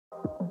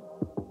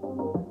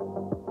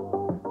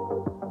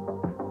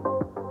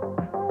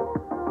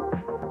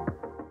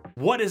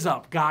What is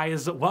up,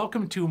 guys?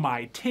 Welcome to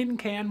my Tin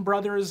Can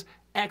Brothers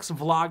X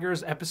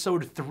Vloggers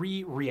Episode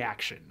 3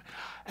 reaction.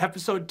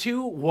 Episode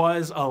 2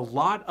 was a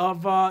lot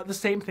of the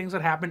same things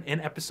that happened in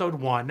Episode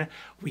 1.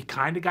 We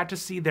kind of got to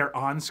see their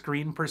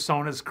on-screen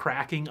personas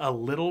cracking a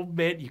little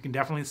bit. You can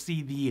definitely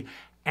see the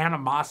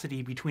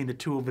animosity between the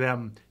two of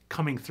them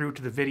coming through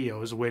to the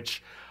videos,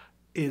 which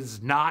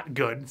is not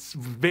good. It's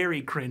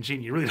very cringy,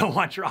 and you really don't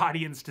want your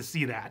audience to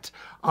see that.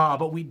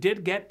 But we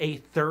did get a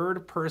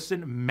third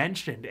person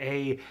mentioned.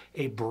 A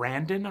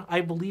Brandon,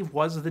 I believe,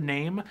 was the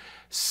name.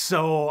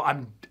 So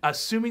I'm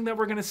assuming that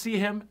we're going to see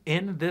him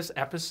in this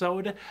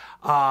episode.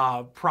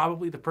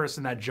 Probably the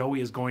person that Joey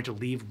is going to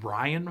leave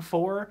Brian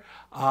for.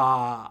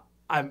 I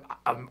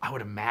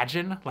would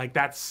imagine. Like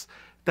that's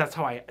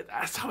how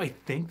I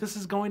think this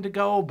is going to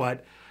go,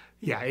 but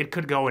yeah, it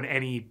could go in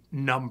any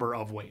number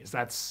of ways.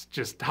 That's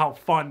just how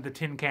fun the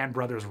Tin Can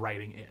Brothers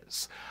writing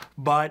is.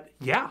 But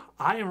yeah,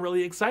 I am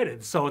really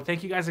excited. So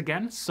thank you guys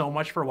again so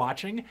much for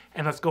watching,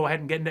 and let's go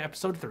ahead and get into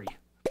episode 3.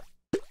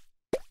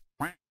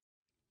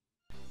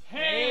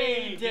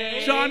 Hey,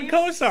 Dave! John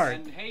Cozart!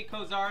 And hey,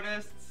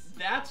 Cozartists!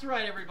 That's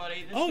right,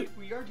 everybody. This week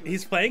we are doing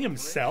he's playing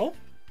himself?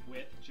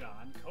 With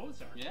John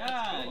Cozart.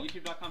 Yeah, cool.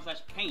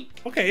 YouTube.com/paint.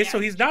 Okay, yeah, so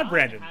he's not John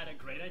Brandon. Had a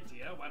great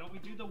idea. Why don't we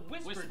do the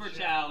Whisper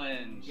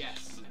Challenge?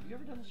 Yes. Have you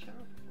ever done this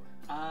challenge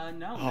before?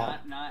 No,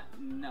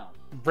 no.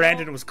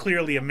 Brandon was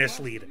clearly a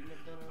mislead.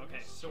 Okay,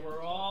 so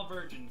we're all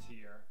virgins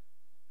here.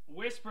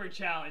 Whisper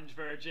Challenge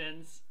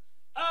virgins.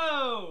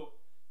 Oh!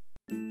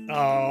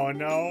 Oh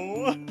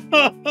no.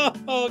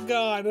 Oh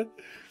god.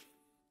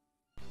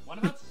 One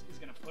of us is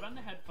going to put on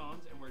the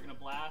headphones and we're going to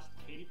blast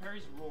Katy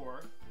Perry's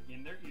Roar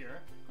in their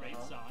ear. Great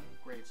song.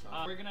 Great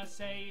song. We're going to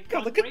say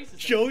God, look at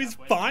Joey's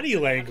body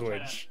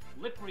language.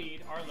 Lip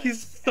read our lips.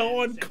 He's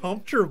so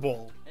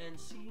uncomfortable. And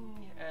seeing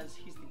as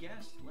he's the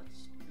guest,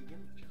 let's begin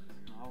the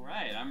challenge. All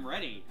right, I'm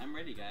ready. I'm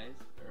ready, guys.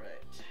 All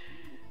right.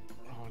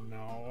 Oh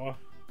no.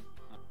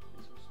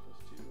 We're supposed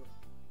to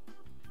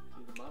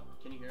leave them up.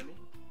 Can you hear me?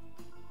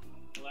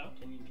 Hello?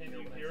 Can you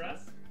what I hear said?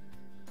 us?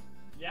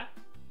 Yeah?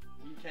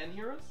 You can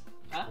hear us?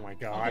 Huh? Oh my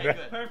god. Okay,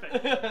 good.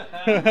 Perfect.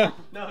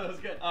 No, that was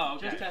good. Oh,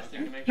 okay. Just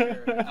testing to make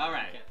sure. All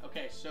right.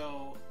 Okay,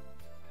 so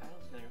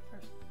Kyle's gonna go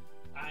first.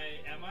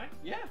 Am I?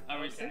 Yeah. Are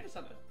we think of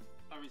something?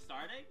 Are we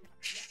starting?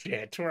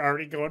 Shit, we're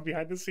already going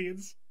behind the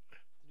scenes.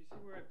 Did you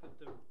see where I put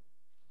the...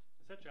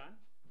 Is that John?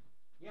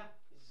 Yeah.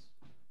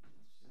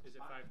 Is it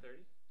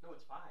 5:30? No,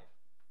 it's 5.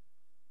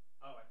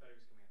 Oh, I thought he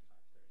was coming at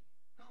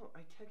 5:30. No,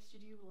 I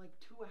texted you like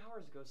 2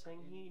 hours ago saying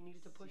he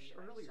needed to push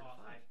earlier. 5.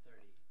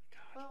 5:30.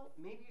 Well,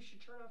 maybe you should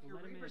turn off your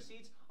Let him read in.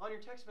 receipts on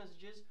your text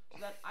messages so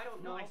that I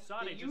don't No, know I saw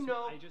that it.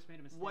 I I just made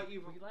a mistake. what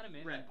you've Will you let him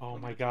in? read. Oh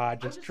my Okay. god,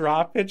 I'm just just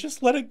drop it.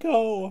 Just let it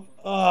go.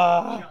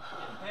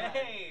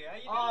 Hey, how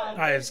you doing?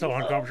 I am so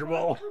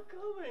uncomfortable. Thanks for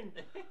coming.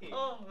 Hey.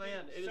 Oh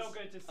man, it So is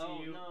good to see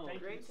Oh, you. no.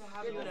 Thank great you to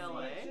have so you in LA.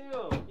 much.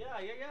 too.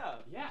 Yeah.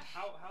 Yeah,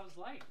 how's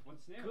life?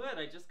 What's new? Good.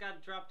 I just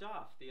got dropped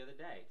off the other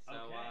day, so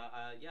Okay.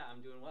 yeah,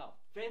 I'm doing well.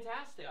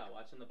 fantastic. Yeah,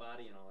 watching the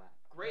body and all that.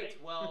 Great.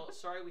 Great. Well,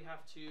 sorry we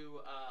have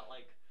to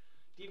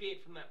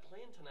deviate from that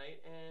plan tonight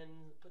and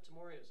put some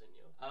Oreos in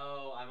you.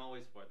 Oh, I'm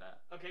always for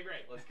that. Okay,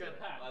 great. Let's Good. do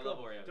it. I love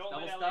Oreos. Don't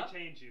Double let LA stuff?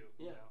 change you.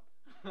 Yeah.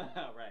 You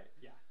know? Right.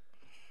 Yeah.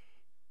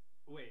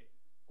 Wait,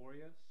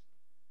 Oreos?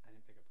 I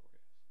didn't pick up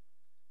Oreos.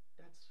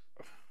 That's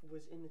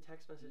was in the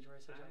text message where I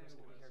said I was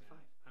going to be here at 5.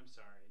 I'm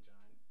sorry, John.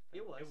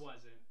 It was. It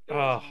wasn't.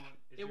 Oh.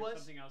 Is It there was.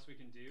 something else we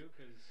can do?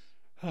 Because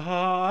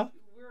Uh,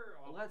 we're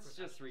all Let's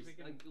just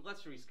professionals.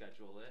 let's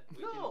reschedule it.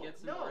 We No, can get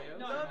some no, Oreos.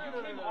 No, No, you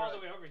no, came no, all no.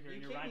 the way over here. You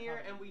and your came ride here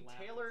probably and we laughed.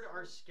 tailored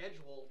our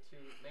schedule to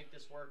make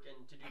this work and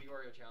to do the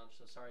Oreo challenge.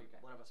 So sorry,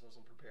 one of us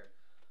wasn't prepared.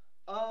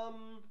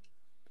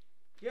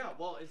 Yeah.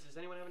 Well, does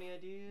anyone have any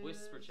ideas?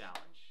 Whisper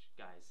challenge,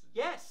 guys.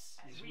 Yes.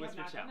 We have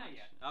not done that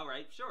yet. All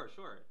right, sure.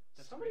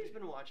 Somebody's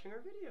been watching our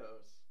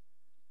videos.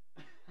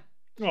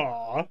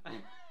 aw.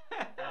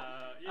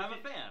 I'm a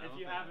fan. If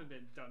you haven't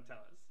been, don't tell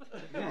us.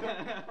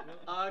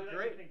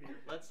 Great.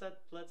 Let's set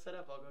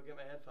up. I'll go get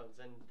my headphones.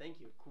 And thank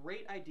you.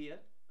 Great idea.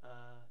 Seeing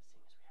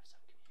as we have some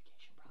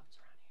communication problems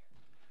around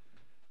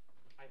here.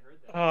 I heard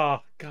that.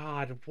 Oh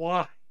god,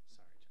 why?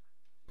 Sorry,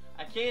 John.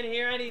 I can't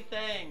hear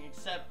anything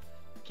except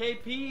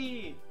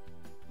KP.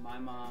 My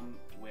mom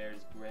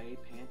wears gray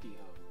pantyhose.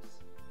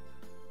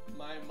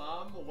 My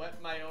mom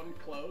wet my own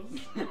clothes.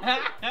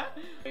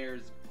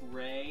 Wears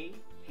gray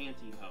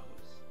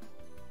pantyhose.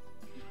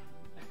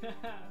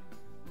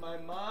 My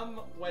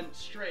mom went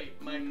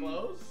straight. My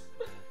clothes.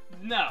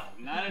 No,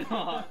 not at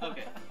all.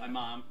 Okay, my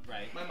mom,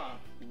 right? My mom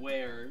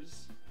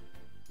wears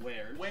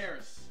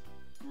wears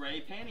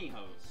gray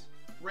pantyhose.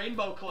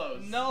 rainbow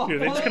clothes. No,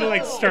 Dude, they're just gonna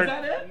like start Is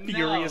that it?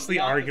 furiously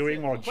No, the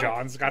arguing while opposite.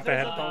 John's got the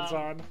headphones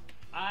on.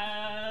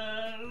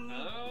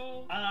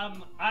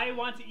 I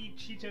want to eat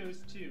Cheetos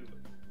too.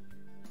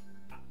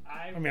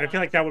 I mean, I feel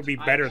like that would be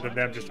better than want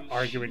them to just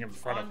arguing in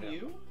front of on him.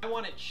 you? I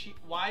want to cheat.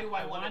 Why do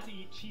I I want want to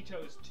eat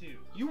Cheetos too.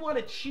 You want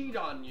to cheat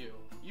on you?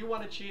 You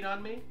want to cheat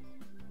on me?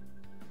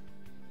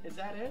 Is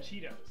that it?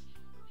 Cheetos.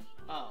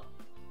 Oh.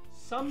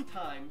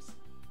 Sometimes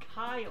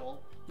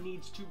Kyle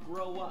needs to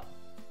grow up.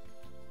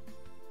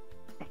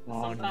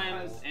 Oh,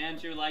 Sometimes no.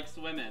 Andrew likes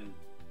women.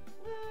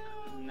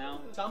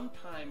 No.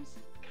 Sometimes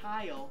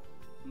Kyle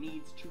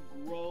needs to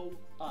grow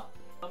up.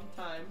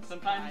 Sometimes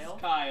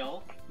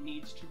Kyle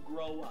needs to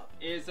grow up.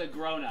 is a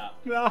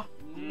grown-up. No.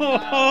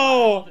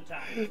 All the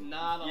time.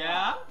 Not a Yeah?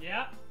 lot.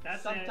 Yeah,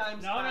 that's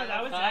Sometimes it. No,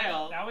 that was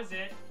Kyle. it. That was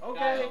it.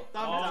 Okay,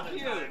 Kyle. All that's the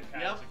cute. time,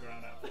 Kyle's Yep. a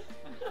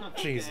grown-up.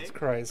 Jesus Okay.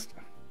 Christ.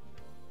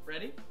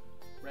 Ready?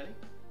 Ready?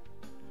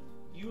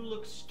 You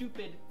look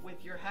stupid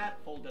with your hat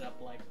folded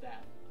up like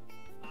that.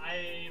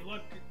 I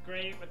look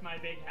great with my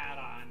big hat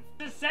on.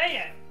 Just say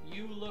it.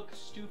 You look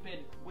stupid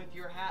with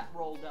your hat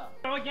rolled up.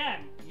 Go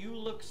again. You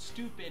look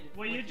stupid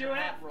Will with you your do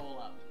hat it? roll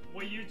up.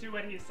 Will you do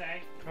what he's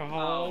saying?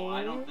 Oh,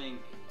 I don't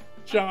think.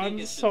 I John's think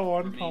it's just so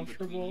remain between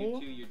uncomfortable.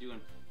 You two, you're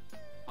doing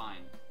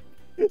fine.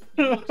 You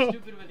look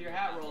stupid with your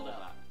hat rolled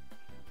up.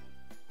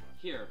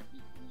 Here,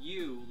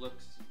 you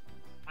looks.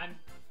 I'm.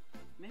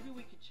 Maybe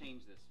we could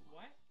change this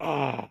one. What?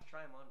 Oh,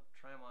 Try them on.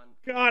 Try them on.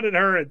 God, it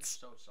hurts.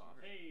 So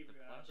soft. Hey, You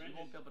Brendan.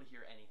 won't be able to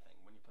hear anything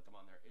when you put them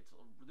on there.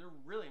 They're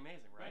really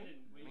amazing, right? Brendan,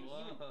 I mean,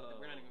 Whoa.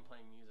 we're not even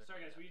playing music.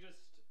 Sorry, guys. Will you just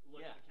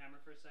look Yeah. at the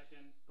camera for a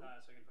second, so I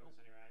can focus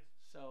on your eyes?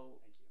 So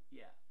Thank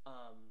you. yeah,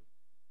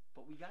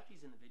 but we got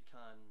these in the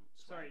VidCon.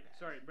 swag bags.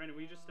 Sorry, Brendan.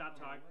 Will you just stop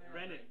talking? They were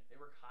Brendan, great. They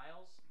were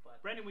Kyle's,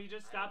 but Brendan, will you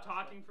just stop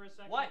talking for a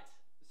second? what?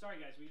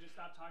 Sorry, guys. Will you just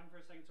stop talking for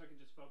a second so I can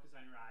just focus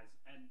on your eyes,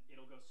 and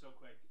it'll go so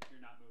quick if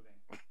you're not moving.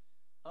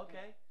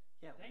 Okay.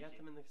 Yeah, we Thank got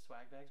you. them in the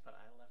swag bags, but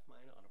I left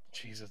mine on a plane.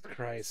 Jesus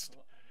Christ.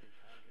 So I think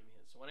Kyle gave me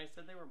his. So when I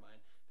said they were mine,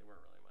 they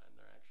weren't really mine.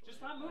 They're actually. Just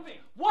stop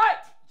moving.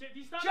 What? If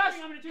you stop Just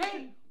moving, I'm gonna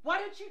do hey,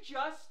 why don't you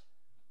just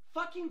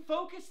fucking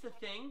focus the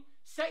thing,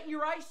 set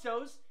your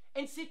ISOs,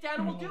 and sit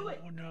down and we'll do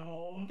it. Oh,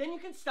 no. Then you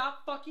can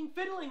stop fucking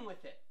fiddling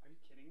with it. Are you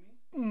kidding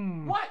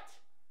me? What?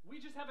 We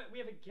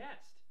have a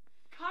guest.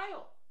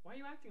 Kyle, Why are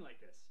you acting like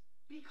this?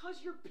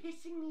 because you're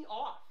pissing me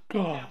off. Okay,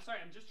 God. I'm sorry.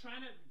 I'm just trying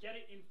to get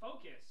it in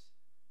focus.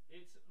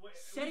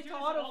 Set we it do to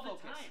this all the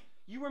autofocus. time.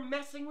 You were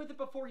messing with it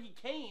before he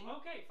came.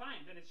 Okay,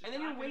 fine. Then it's just. And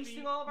then not you're gonna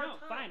wasting be, all of our no,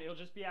 time. fine. It'll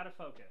just be out of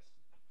focus.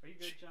 Are you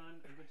good, John?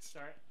 Are you good to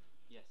start?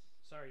 Yes.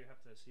 Sorry, you have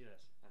to see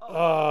this.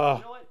 Oh,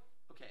 you know what?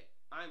 Okay,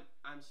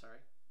 I'm sorry.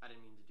 I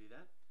didn't mean to do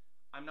that.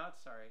 I'm not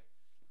sorry.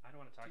 I don't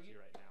want to talk to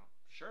you right now.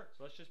 Sure.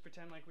 So let's just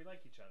pretend like we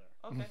like each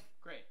other. Okay,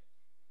 great.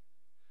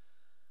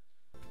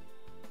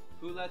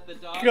 Who let the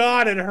dog?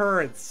 God, it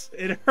hurts.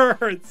 It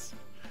hurts.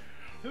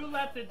 Who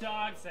let the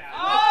dogs out?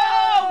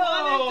 Oh,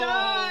 one and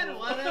done.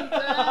 One and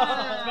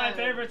done. It's my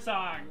favorite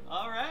song.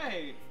 All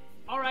right.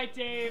 All right,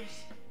 Daves.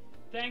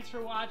 Thanks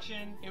for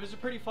watching. It was a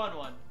pretty fun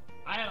one.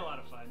 I had a lot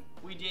of fun.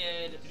 We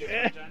did. Did you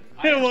have fun,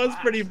 John? It was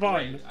pretty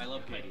fun. Great. I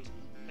love Katie.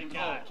 Thank Oh,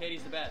 God.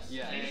 Katie's the best.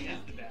 Yeah. Katie yeah.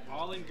 is the best.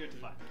 All in good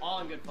fun. All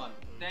in good fun.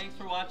 Thanks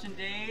for watching,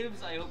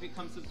 Daves. I hope you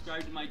come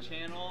subscribe to my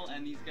channel.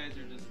 And these guys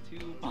are just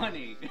too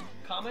funny.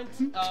 Comment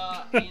in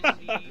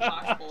the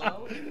box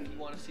below if you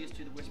want to see us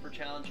do the Whisper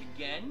Challenge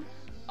again.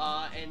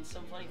 And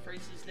some funny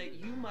phrases that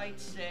you might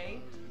say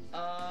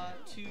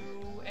to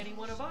any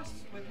one of us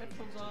with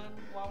headphones on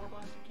while we're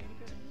blasting Katy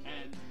Perry.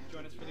 And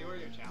join us for the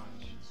Oreo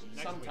challenge.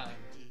 Next Sometime.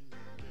 Week.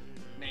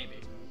 Maybe.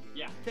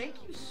 Yeah. Thank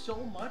you so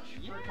much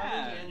for Yeah.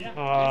 coming and Yeah.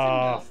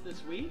 visiting us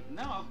this week.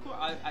 No, of course.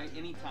 I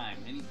anytime.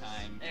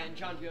 And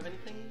John, do you have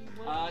anything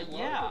you want to plug?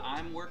 Yeah,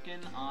 I'm working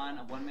on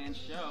a one-man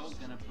show.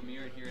 Gonna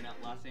premiere it here in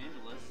Los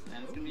Angeles,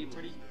 and it's gonna be a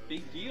pretty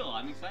big deal.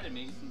 I'm excited.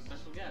 Maybe some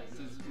special guests.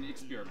 This is an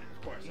experiment.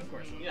 Of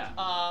course.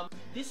 Yeah.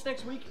 This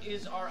next week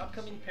is our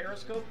upcoming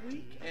Periscope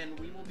week, and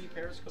we will be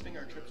Periscoping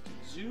our trips to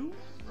zoo,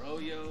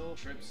 rodeo,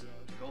 trips to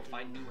go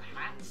find new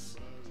hats.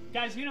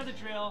 Guys, you know the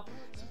drill.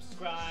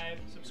 Subscribe.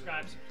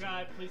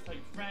 Please tell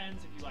your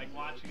friends if you like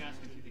watching us,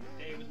 if you think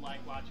they would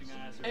like watching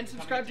us. Or And becoming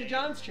subscribe a to date.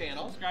 John's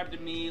channel. Subscribe to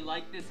me,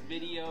 like this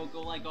video,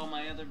 go like all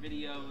my other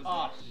videos,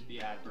 watch the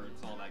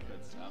adverts, all that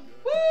good stuff.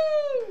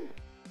 Woo!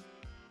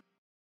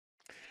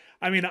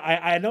 I mean,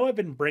 I know I've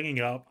been bringing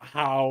up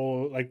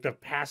how, like, the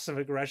passive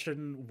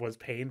aggression was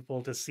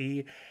painful to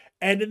see.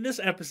 And in this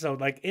episode,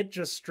 like, it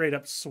just straight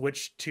up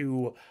switched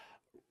to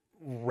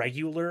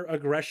regular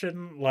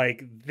aggression.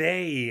 Like,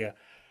 they...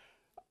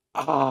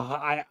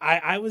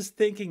 I was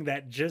thinking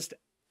that just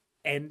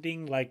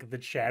ending, like, the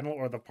channel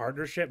or the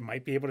partnership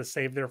might be able to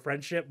save their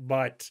friendship,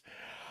 but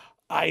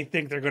I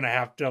think they're going to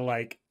have to,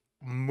 like,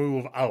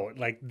 move out.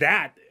 Like,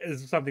 that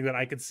is something that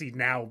I could see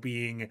now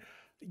being...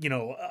 you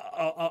know,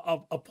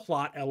 a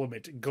plot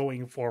element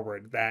going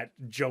forward, that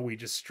Joey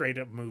just straight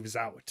up moves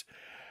out.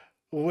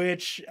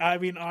 Which, I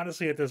mean,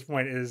 honestly, at this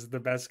point is the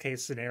best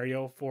case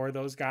scenario for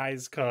those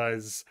guys,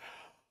 because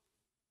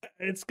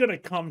it's gonna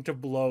come to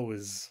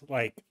blows,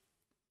 like,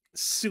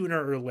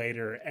 sooner or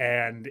later,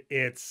 and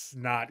it's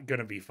not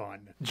gonna be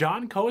fun.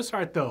 John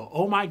Cosart, though,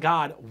 oh my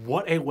god,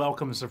 what a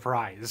welcome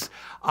surprise.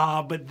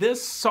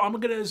 So I'm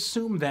gonna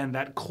assume then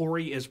that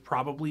Corey is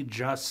probably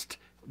just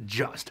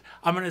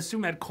I'm going to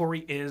assume that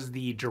Corey is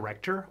the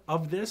director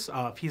of this,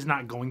 if he's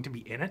not going to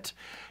be in it,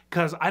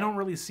 because I don't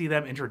really see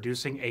them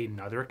introducing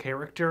another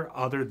character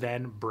other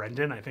than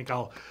Brendan. I think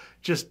I'll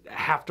just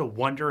have to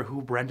wonder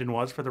who Brendan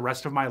was for the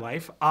rest of my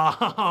life.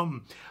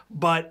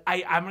 But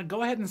I'm going to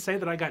go ahead and say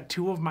that I got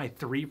 2 of my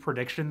 3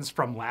 predictions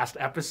from last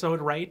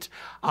episode right.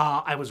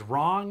 I was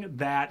wrong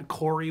that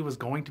Corey was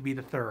going to be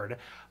the third,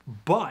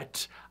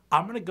 but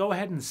I'm going to go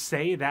ahead and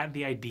say that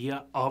the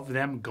idea of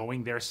them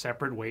going their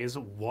separate ways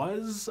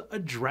was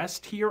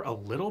addressed here a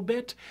little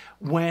bit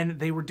when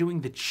they were doing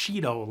the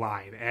Cheeto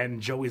line.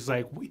 And Joey's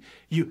like,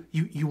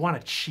 you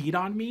want to cheat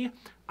on me?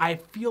 I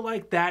feel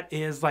like that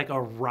is like a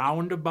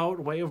roundabout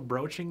way of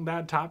broaching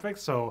that topic.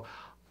 So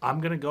I'm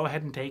going to go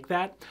ahead and take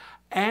that.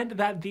 And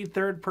that the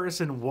third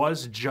person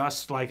was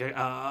just like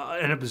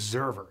an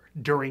observer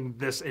during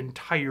this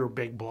entire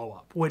big blow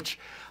up, which,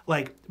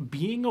 like,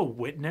 being a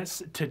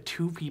witness to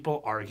 2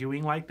 people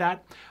arguing like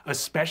that,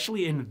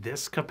 especially in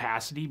this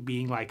capacity,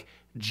 being like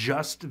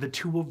just the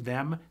 2 of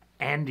them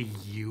and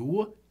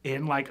you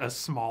in like a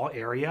small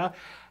area,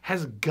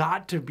 has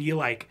got to be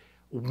like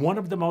one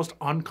of the most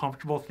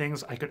uncomfortable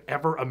things I could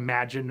ever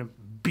imagine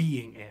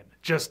being in,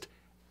 just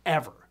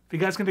ever. If you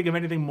guys can think of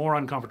anything more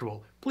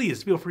uncomfortable,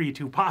 please feel free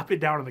to pop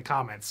it down in the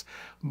comments.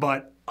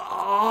 But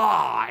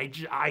I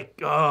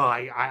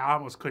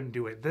almost couldn't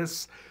do it.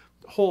 This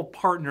whole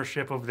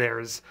partnership of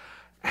theirs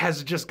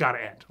has just got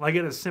to end. Like,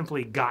 it has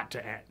simply got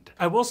to end.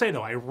 I will say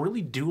though, I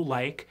really do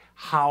like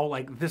how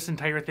like this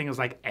entire thing is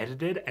like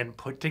edited and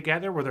put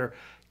together, where they're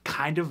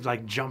kind of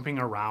like jumping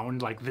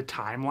around like the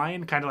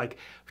timeline, kind of like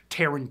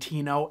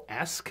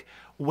Tarantino-esque,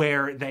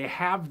 where they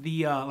have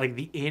the like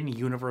the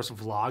in-universe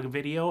vlog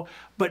video,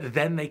 but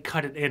then they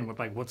cut it in with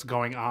like what's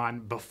going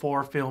on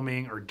before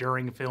filming or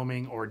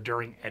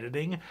during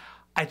editing.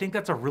 I think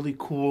that's a really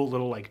cool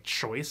little like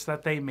choice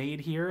that they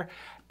made here,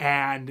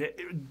 and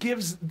it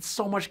gives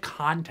so much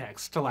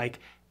context to like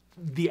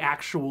the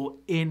actual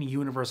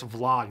in-universe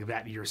vlog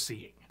that you're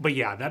seeing. But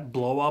yeah, that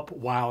blow up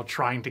while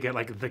trying to get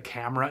like the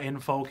camera in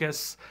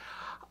focus,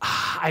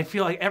 I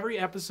feel like every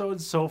episode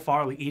so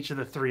far, like each of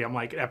the 3, I'm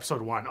like,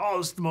 episode 1, oh,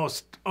 it's the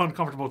most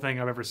uncomfortable thing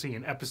I've ever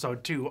seen.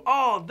 Episode 2,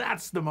 oh,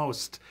 that's the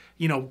most,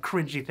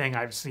 cringy thing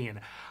I've seen.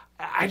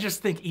 I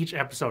just think each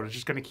episode is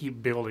just going to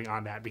keep building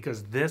on that,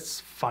 because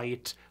this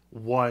fight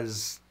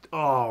was,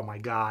 oh my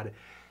God,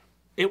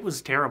 it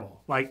was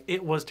terrible. Like,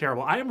 it was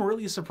terrible. I am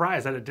really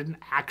surprised that it didn't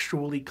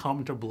actually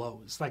come to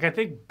blows. Like, I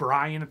think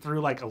Brian threw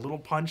like a little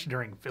punch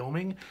during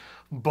filming,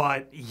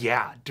 but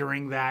yeah,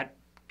 during that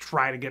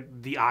try to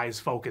get the eyes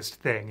focused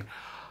thing,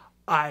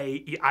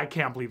 I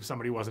can't believe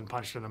somebody wasn't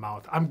punched in the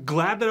mouth. I'm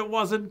glad that it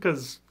wasn't,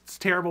 because it's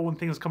terrible when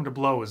things come to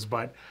blows,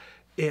 but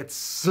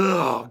it's,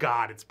 oh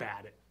God, it's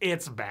bad.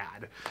 It's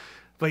bad.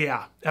 But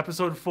yeah,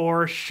 episode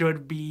 4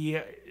 should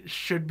be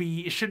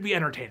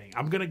entertaining.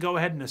 I'm gonna go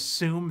ahead and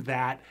assume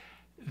that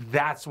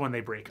that's when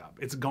they break up.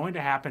 It's going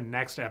to happen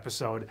next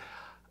episode.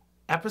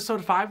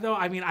 Episode 5, though,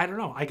 I mean, I don't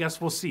know. I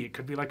guess we'll see. It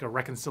could be like a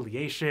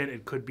reconciliation.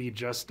 It could be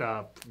just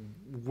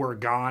we're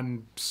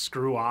gone,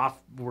 screw off,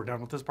 we're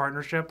done with this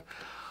partnership.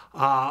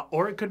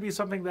 Or it could be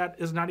something that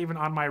is not even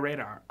on my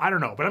radar. I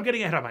don't know, but I'm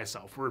getting ahead of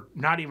myself. We're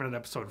not even at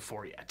episode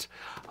 4 yet.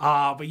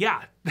 But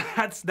yeah,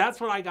 that's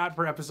what I got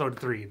for episode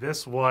 3.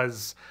 This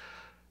was,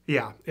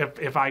 yeah,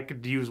 if I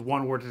could use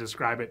one word to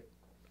describe it,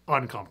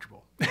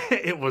 uncomfortable.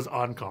 It was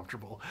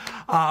uncomfortable.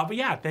 But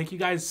yeah, thank you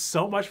guys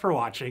so much for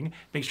watching.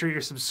 Make sure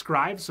you're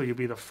subscribed so you'll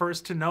be the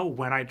first to know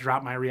when I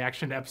drop my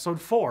reaction to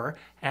episode 4,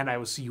 and I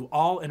will see you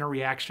all in a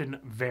reaction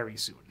very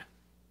soon.